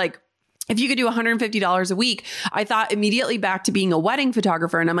you said like, if you could do $150 a week, I thought immediately back to being a wedding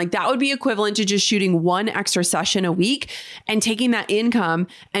photographer. And I'm like, that would be equivalent to just shooting one extra session a week and taking that income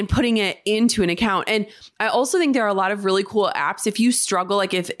and putting it into an account. And I also think there are a lot of really cool apps. If you struggle,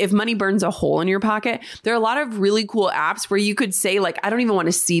 like if money burns a hole in your pocket, there are a lot of really cool apps where you could say like, I don't even want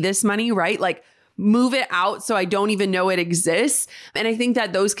to see this money, right? Like, move it out so I don't even know it exists. And I think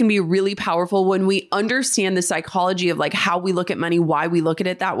that those can be really powerful when we understand the psychology of like how we look at money, why we look at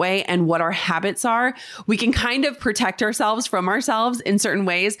it that way, and what our habits are. We can kind of protect ourselves from ourselves in certain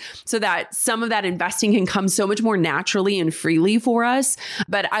ways so that some of that investing can come so much more naturally and freely for us.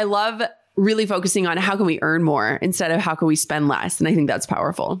 But I love really focusing on how can we earn more instead of how can we spend less. And I think that's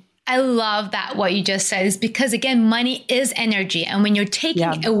powerful. I love that what you just said is because, again, money is energy. And when you're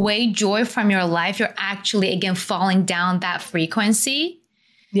taking away joy from your life, you're actually, again, falling down that frequency.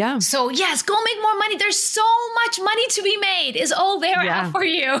 Yeah. So yes, go make more money. There's so much money to be made. It's all there out for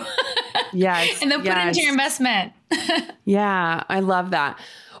you. Yes. And then put it into your investment. Yeah, I love that.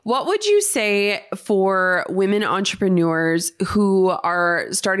 What would you say for women entrepreneurs who are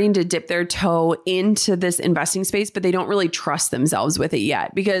starting to dip their toe into this investing space, but they don't really trust themselves with it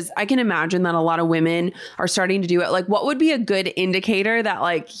yet? Because I can imagine that a lot of women are starting to do it. Like, what would be a good indicator that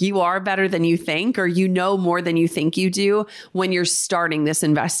like you are better than you think, or you know more than you think you do when you're starting this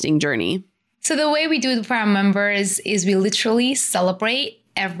investing journey? So the way we do it for our members is we literally celebrate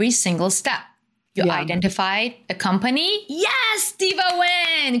every single step. You identified a company. Yes, Diva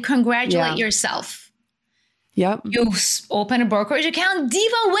win. Congratulate yourself. Yep. You open a brokerage account.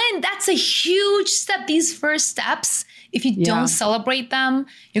 Diva win. That's a huge step. These first steps, if you don't celebrate them,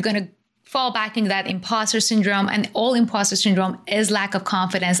 you're going to fall back into that imposter syndrome. And all imposter syndrome is lack of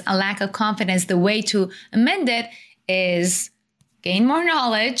confidence. A lack of confidence, the way to amend it is gain more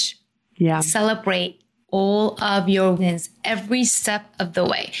knowledge, celebrate all of your wins every step of the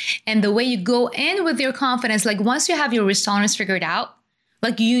way. And the way you go in with your confidence, like once you have your risk tolerance figured out,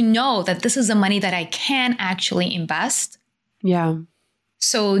 like you know that this is the money that I can actually invest. Yeah.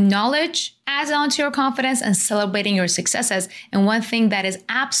 So knowledge adds on to your confidence and celebrating your successes. And one thing that is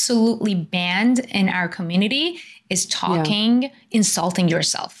absolutely banned in our community is talking, insulting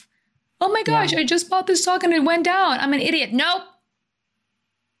yourself. Oh my gosh, I just bought this stock and it went down. I'm an idiot. Nope.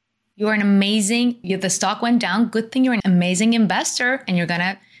 You're an amazing, the stock went down. Good thing you're an amazing investor and you're going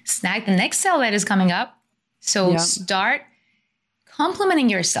to snag the next sale that is coming up. So start complimenting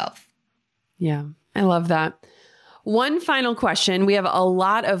yourself. Yeah, I love that. One final question. We have a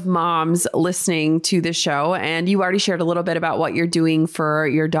lot of moms listening to the show, and you already shared a little bit about what you're doing for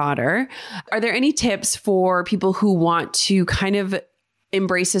your daughter. Are there any tips for people who want to kind of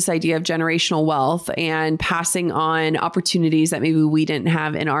embrace this idea of generational wealth and passing on opportunities that maybe we didn't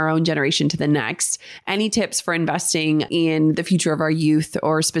have in our own generation to the next? Any tips for investing in the future of our youth,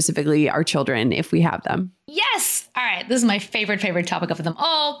 or specifically our children, if we have them? Yes. All right. This is my favorite topic of them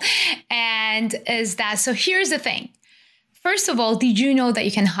all. And is that, so here's the thing. First of all, did you know that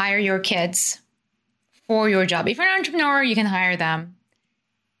you can hire your kids for your job? If you're an entrepreneur, you can hire them.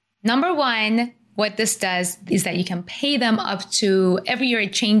 Number one, what this does is that you can pay them up to, every year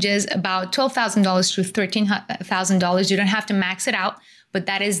it changes, about $12,000 to $13,000. You don't have to max it out, but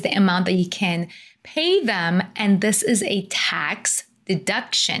that is the amount that you can pay them. And this is a tax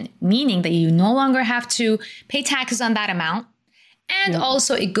deduction, meaning that you no longer have to pay taxes on that amount. And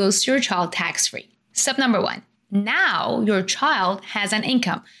also it goes to your child tax-free. Step number one, now your child has an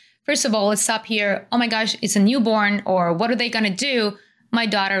income. First of all, let's stop here. Oh my gosh, it's a newborn, or what are they going to do? My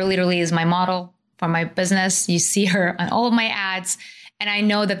daughter literally is my model for my business. You see her on all of my ads. And I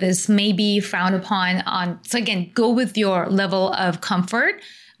know that this may be frowned upon so again, go with your level of comfort.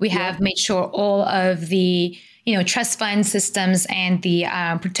 We have made sure all of the, trust fund systems and the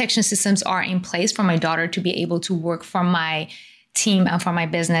protection systems are in place for my daughter to be able to work for my team and for my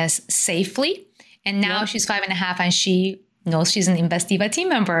business safely. And now she's 5.5 and she knows she's an Investiva team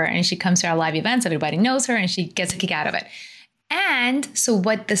member and she comes to our live events. Everybody knows her and she gets a kick out of it. And so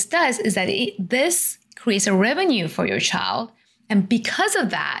what this does is that this creates a revenue for your child. And because of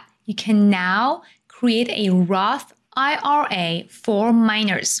that, you can now create a Roth IRA for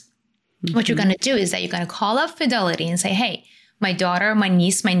minors. Mm-hmm. What you're going to do is that you're going to call up Fidelity and say, hey, my daughter, my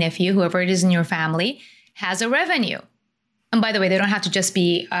niece, my nephew, whoever it is in your family has a revenue. And by the way, they don't have to just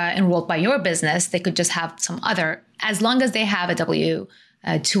be enrolled by your business. They could just have some other, as long as they have a W-2,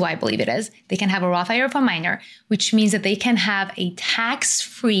 I believe it is, they can have a Roth IRA for minor, which means that they can have a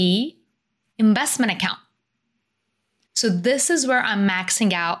tax-free investment account. So this is where I'm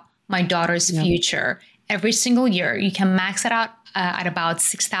maxing out my daughter's future. Every single year, you can max it out at about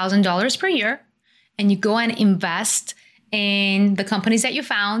 $6,000 per year. And you go and invest in the companies that you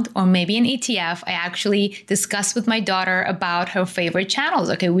found, or maybe an ETF, I actually discuss with my daughter about her favorite channels.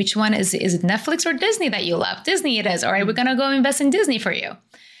 Okay, which one is it Netflix or Disney that you love? Disney it is. All right, we're going to go invest in Disney for you.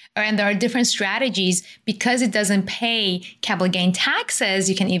 And there are different strategies because it doesn't pay capital gain taxes.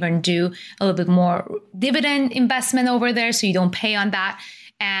 You can even do a little bit more dividend investment over there so you don't pay on that.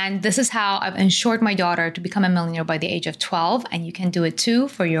 And this is how I've ensured my daughter to become a millionaire by the age of 12. And you can do it too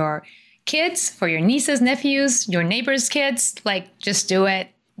for your kids, for your nieces, nephews, your neighbors' kids. Like, just do it.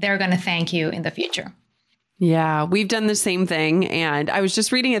 They're going to thank you in the future. Yeah, we've done the same thing. And I was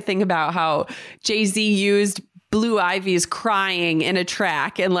just reading a thing about how Jay-Z used Blue Ivy's crying in a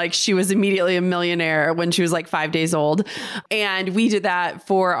track, and like she was immediately a millionaire when she was like 5 days old. And we did that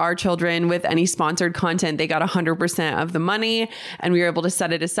for our children with any sponsored content. They got 100% of the money and we were able to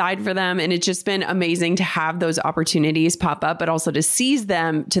set it aside for them. And it's just been amazing to have those opportunities pop up, but also to seize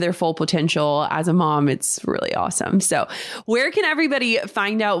them to their full potential. As a mom, it's really awesome. So where can everybody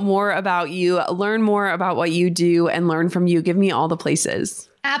find out more about you, learn more about what you do, and learn from you? Give me all the places.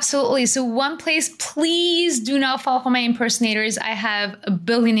 Absolutely. So one place, please do not fall for my impersonators. I have a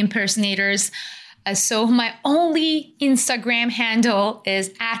billion impersonators. So my only Instagram handle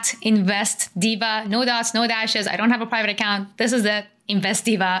is @InvestDiva. No dots, no dashes. I don't have a private account. This is it,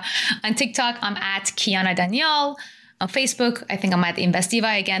 InvestDiva. On TikTok, I'm @Kiana Danielle. On Facebook, I think I'm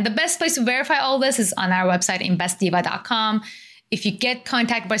 @InvestDiva again. The best place to verify all this is on our website, investdiva.com. If you get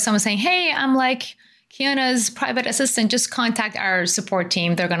contacted by someone saying, hey, I'm like Kiana's private assistant, just contact our support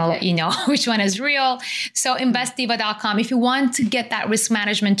team. They're going to let you know which one is real. So investdiva.com. If you want to get that risk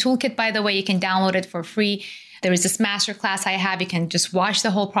management toolkit, by the way, you can download it for free. There is this masterclass I have. You can just watch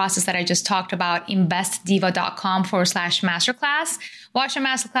the whole process that I just talked about. investdiva.com/masterclass. Watch the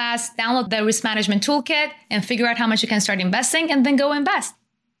masterclass, download the risk management toolkit, and figure out how much you can start investing, and then go invest.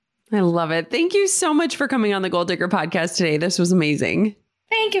 I love it. Thank you so much for coming on the Goal Digger podcast today. This was amazing.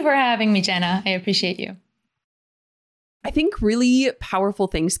 Thank you for having me, Jenna. I appreciate you. I think really powerful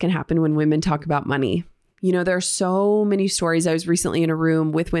things can happen when women talk about money. You know, there are so many stories. I was recently in a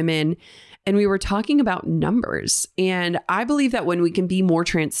room with women and we were talking about numbers. And I believe that when we can be more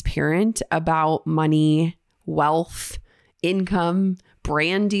transparent about money, wealth, income,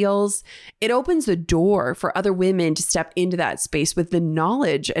 brand deals, it opens the door for other women to step into that space with the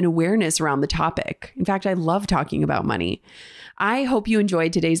knowledge and awareness around the topic. In fact, I love talking about money. I hope you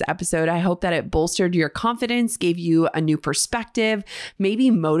enjoyed today's episode. I hope that it bolstered your confidence, gave you a new perspective,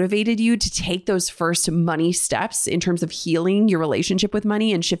 maybe motivated you to take those first money steps in terms of healing your relationship with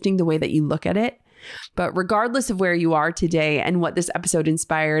money and shifting the way that you look at it. But regardless of where you are today and what this episode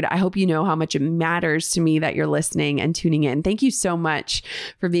inspired, I hope you know how much it matters to me that you're listening and tuning in. Thank you so much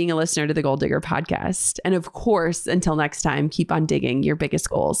for being a listener to the Goal Digger podcast. And of course, until next time, keep on digging your biggest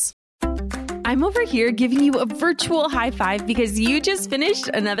goals. I'm over here giving you a virtual high five because you just finished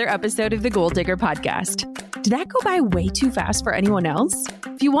another episode of the Goal Digger podcast. Did that go by way too fast for anyone else?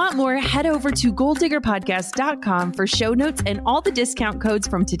 If you want more, head over to goaldiggerpodcast.com for show notes and all the discount codes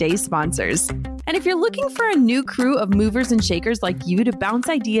from today's sponsors. And if you're looking for a new crew of movers and shakers like you to bounce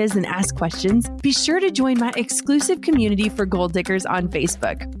ideas and ask questions, be sure to join my exclusive community for Goal Diggers on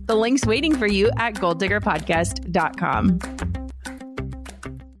Facebook. The link's waiting for you at goaldiggerpodcast.com.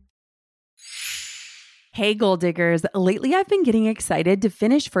 Hey, Goal Diggers. Lately, I've been getting excited to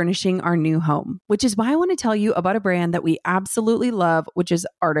finish furnishing our new home, which is why I want to tell you about a brand that we absolutely love, which is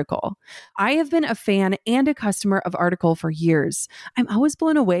Article. I have been a fan and a customer of Article for years. I'm always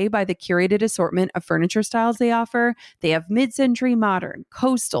blown away by the curated assortment of furniture styles they offer. They have mid-century modern,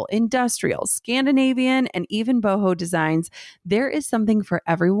 coastal, industrial, Scandinavian, and even boho designs. There is something for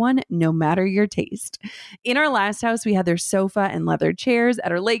everyone, no matter your taste. In our last house, we had their sofa and leather chairs.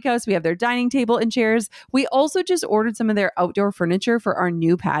 At our lake house, we have their dining table and chairs. We also just ordered some of their outdoor furniture for our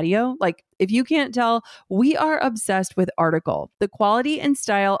new patio. Like, if you can't tell, we are obsessed with Article. The quality and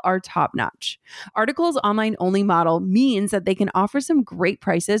style are top notch. Article's online only model means that they can offer some great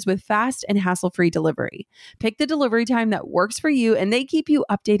prices with fast and hassle-free delivery. Pick the delivery time that works for you, and they keep you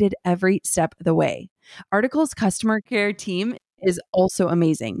updated every step of the way. Article's customer care team is also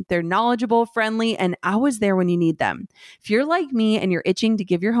amazing. They're knowledgeable, friendly, and always there when you need them. If you're like me and you're itching to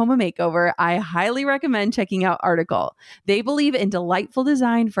give your home a makeover, I highly recommend checking out Article. They believe in delightful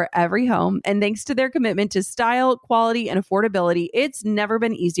design for every home, and thanks to their commitment to style, quality, and affordability, it's never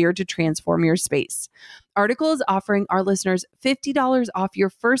been easier to transform your space. Article is offering our listeners $50 off your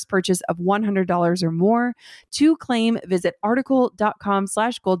first purchase of $100 or more. To claim, visit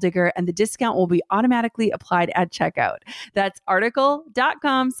article.com/goaldigger and the discount will be automatically applied at checkout. That's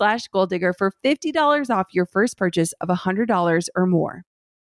article.com/goaldigger for $50 off your first purchase of $100 or more.